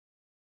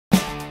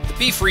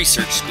Beef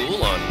Research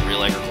School on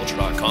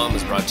realagriculture.com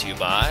is brought to you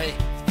by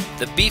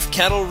the Beef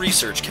Cattle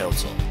Research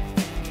Council.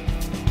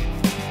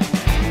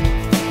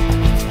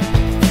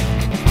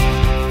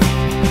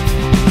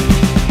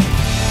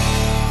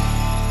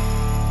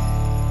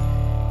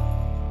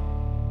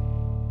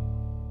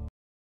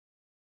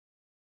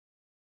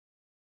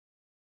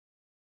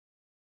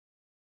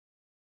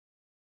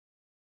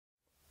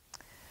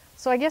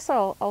 So I guess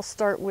I'll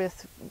start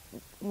with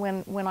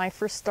when I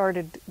first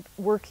started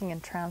working in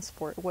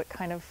transport. What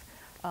kind of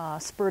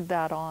spurred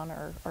that on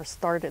or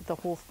started the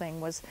whole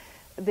thing was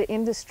the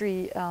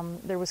industry.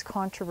 There was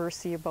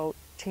controversy about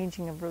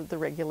changing of the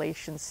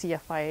regulations.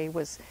 CFIA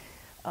was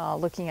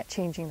looking at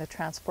changing the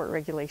transport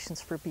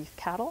regulations for beef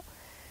cattle.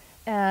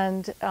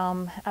 And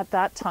at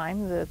that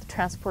time, the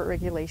transport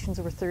regulations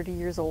were 30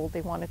 years old.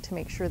 They wanted to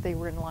make sure they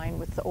were in line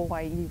with the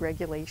OIE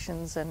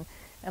regulations and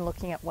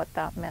looking at what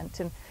that meant.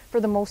 And for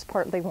the most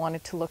part, they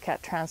wanted to look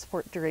at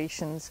transport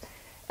durations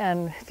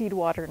and feed,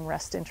 water, and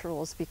rest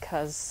intervals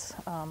because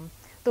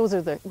those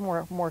are the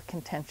more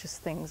contentious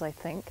things, I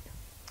think.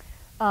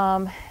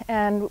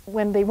 And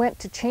when they went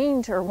to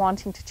change or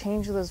wanting to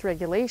change those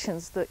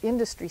regulations, the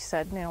industry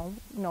said, no,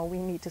 we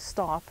need to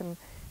stop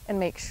and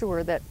make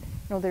sure that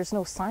there's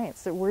no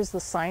science. That where's the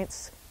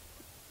science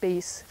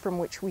base from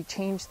which we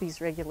change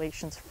these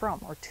regulations from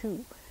or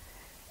to?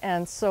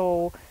 And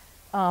so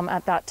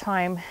at that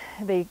time,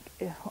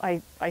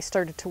 I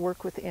started to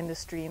work with the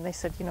industry, and they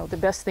said, the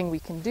best thing we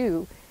can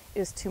do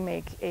is to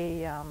make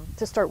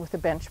to start with a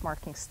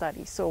benchmarking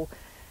study. So,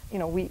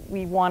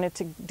 we wanted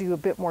to do a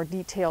bit more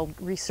detailed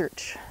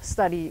research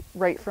study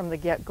right from the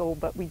get-go,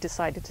 but we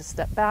decided to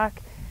step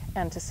back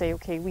and to say,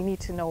 okay, we need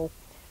to know,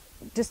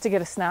 just to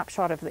get a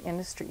snapshot of the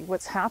industry,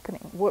 what's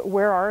happening, what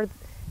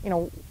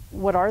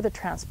are the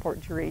transport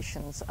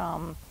durations,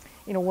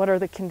 what are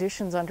the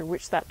conditions under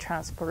which that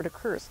transport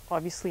occurs.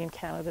 Obviously in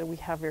Canada we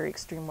have very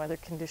extreme weather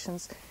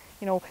conditions,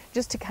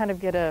 just to kind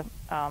of get a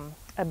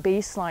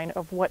baseline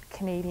of what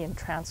Canadian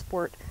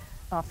transport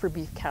for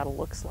beef cattle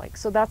looks like.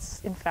 So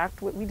that's in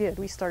fact what we did.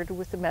 We started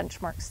with the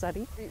benchmark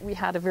study. We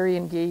had a very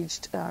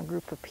engaged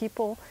group of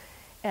people,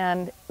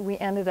 and we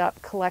ended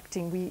up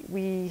collecting,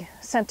 we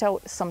sent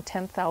out some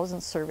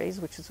 10,000 surveys,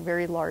 which is a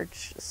very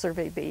large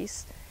survey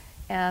base,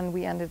 and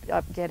we ended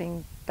up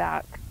getting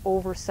back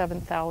over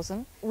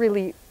 7,000.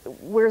 Really,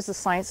 where's the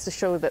science to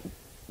show that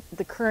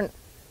the current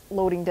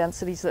loading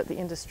densities that the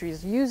industry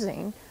is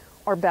using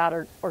are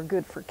bad or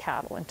good for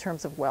cattle in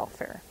terms of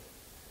welfare?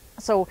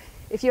 So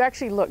if you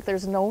actually look,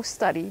 there's no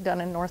study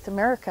done in North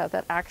America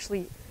that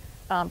actually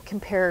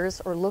compares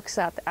or looks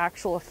at the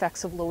actual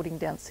effects of loading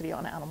density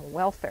on animal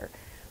welfare.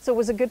 So it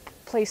was a good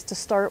place to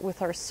start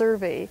with our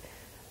survey.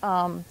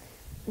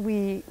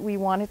 We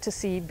wanted to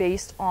see,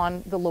 based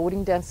on the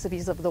loading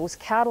densities of those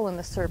cattle in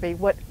the survey,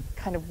 what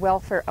kind of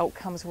welfare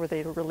outcomes were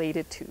they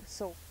related to.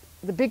 So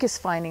the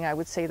biggest finding, I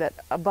would say, that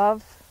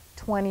above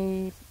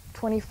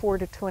 24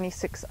 to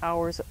 26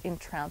 hours in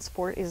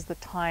transport is the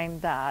time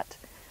that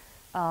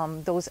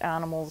those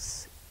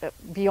animals,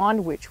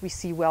 beyond which we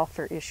see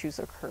welfare issues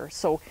occur.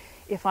 So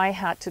if I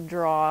had to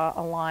draw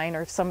a line,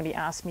 or if somebody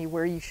asked me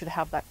where you should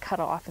have that cut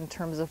off in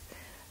terms of,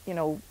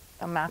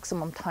 a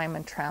maximum time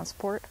in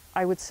transport,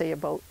 I would say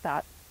about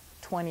that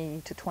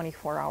 20 to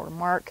 24 hour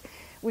mark,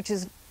 which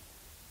is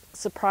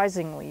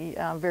surprisingly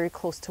very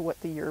close to what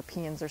the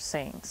Europeans are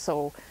saying.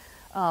 So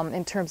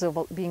in terms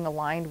of being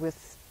aligned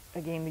with,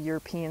 again, the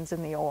Europeans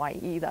and the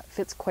OIE, that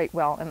fits quite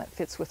well, and that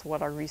fits with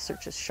what our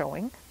research is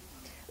showing.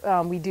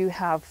 We do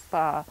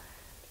have,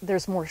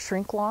 there's more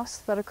shrink loss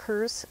that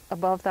occurs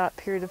above that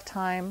period of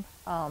time.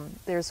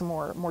 There's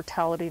more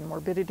mortality and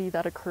morbidity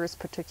that occurs,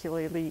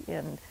 particularly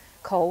in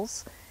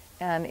culls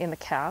and in the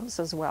calves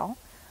as well.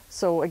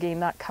 So again,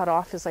 that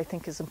cutoff I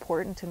think is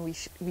important, and we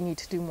need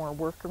to do more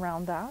work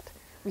around that.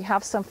 We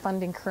have some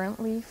funding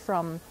currently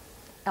from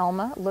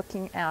ALMA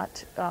looking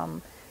at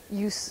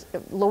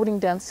loading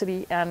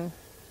density and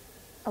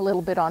a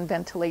little bit on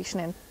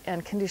ventilation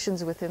and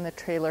conditions within the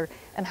trailer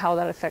and how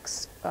that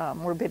affects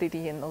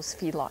morbidity in those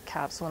feedlot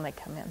calves when they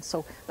come in.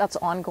 So that's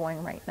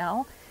ongoing right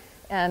now,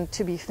 and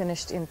to be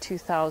finished in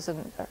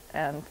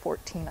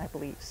 2014, I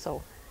believe.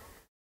 So.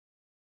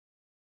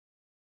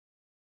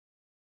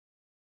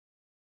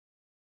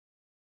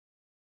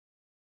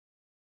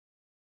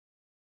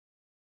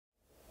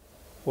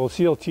 Well,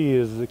 CLT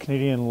is the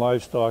Canadian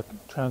Livestock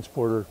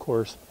Transporter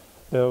course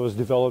that was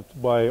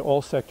developed by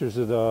all sectors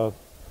of the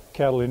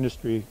cattle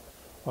industry.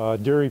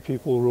 Dairy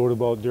people wrote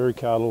about dairy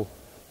cattle,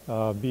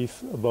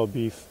 beef about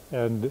beef,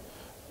 and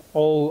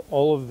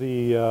all of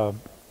the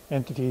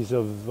entities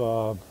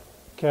of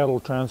cattle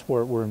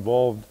transport were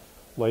involved,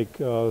 like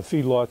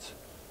feedlots,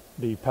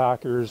 the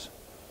packers.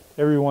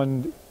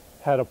 Everyone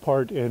had a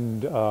part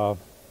in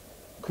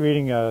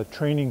creating a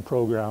training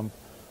program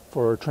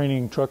for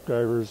training truck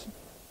drivers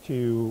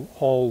to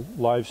haul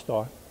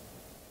livestock.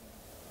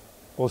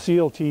 Well,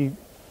 CLT,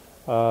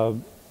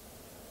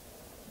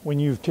 when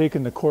you've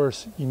taken the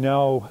course, you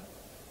now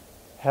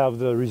have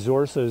the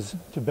resources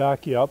to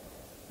back you up.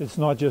 It's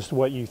not just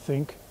what you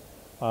think.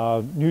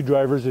 New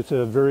drivers, it's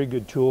a very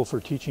good tool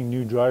for teaching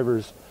new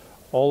drivers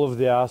all of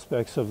the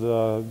aspects of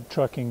the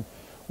trucking,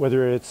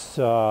 whether it's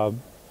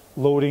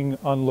loading,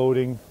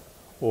 unloading,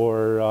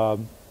 or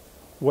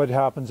what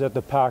happens at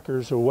the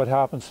packers, or what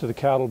happens to the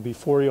cattle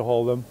before you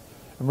haul them,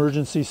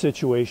 emergency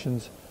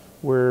situations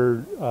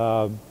where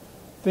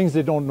things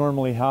that don't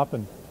normally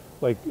happen,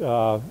 like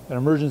an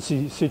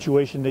emergency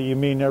situation that you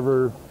may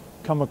never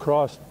come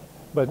across,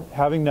 but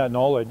having that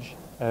knowledge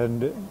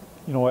and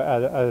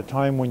at a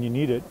time when you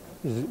need it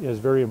is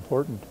very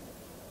important.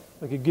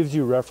 Like, it gives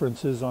you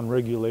references on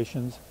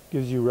regulations,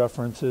 gives you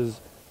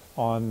references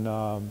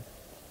on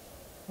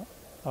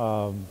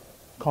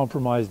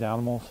compromised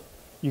animals.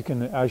 You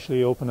can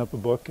actually open up a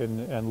book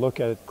and look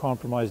at a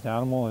compromised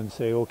animal and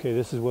say, okay,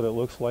 this is what it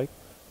looks like.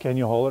 Can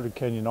you haul it or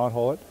can you not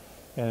haul it?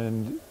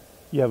 And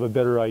you have a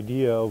better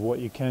idea of what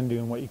you can do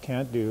and what you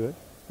can't do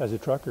as a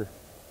trucker.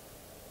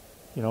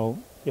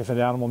 If an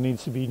animal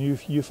needs to be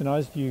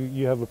euthanized,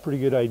 you have a pretty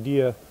good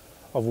idea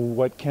of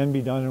what can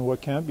be done and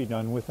what can't be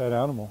done with that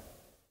animal.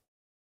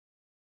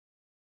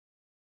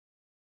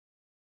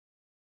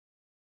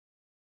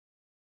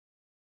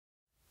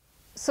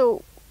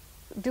 So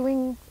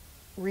doing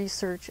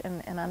research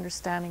and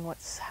understanding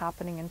what's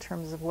happening in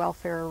terms of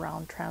welfare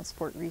around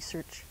transport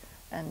research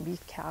and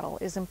beef cattle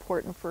is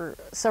important for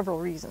several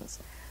reasons.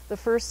 The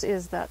first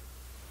is that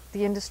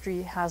the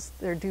industry has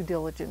their due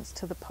diligence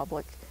to the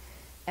public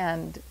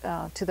and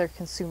to their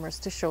consumers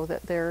to show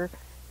that they're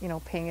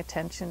paying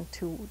attention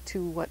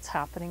to what's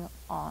happening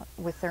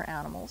with their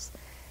animals,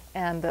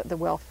 and that the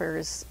welfare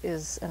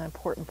is an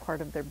important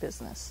part of their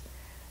business.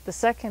 The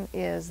second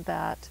is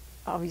that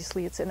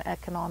obviously it's an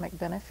economic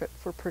benefit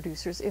for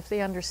producers if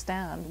they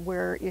understand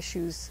where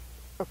issues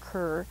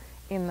occur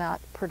in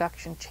that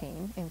production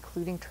chain,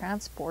 including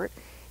transport,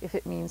 if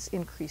it means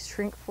increased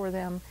shrink for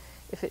them,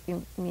 if it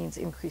means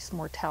increased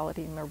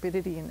mortality and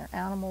morbidity in their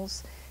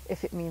animals,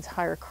 if it means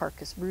higher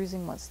carcass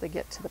bruising once they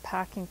get to the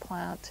packing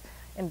plant,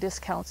 and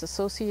discounts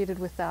associated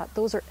with that.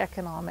 Those are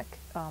economic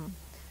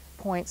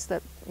points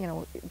that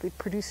the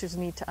producers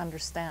need to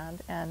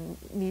understand and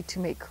need to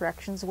make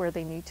corrections where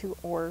they need to,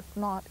 or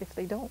not if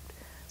they don't.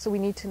 So we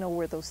need to know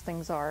where those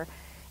things are.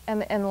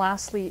 And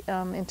lastly,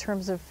 in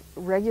terms of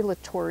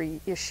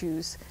regulatory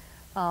issues,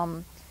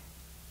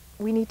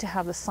 we need to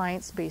have the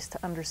science base to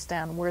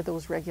understand where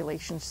those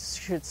regulations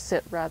should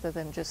sit, rather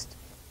than just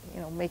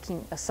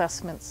making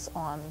assessments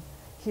on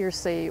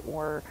hearsay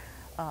or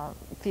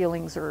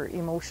feelings or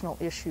emotional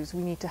issues.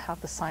 We need to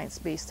have the science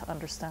base to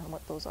understand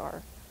what those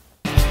are.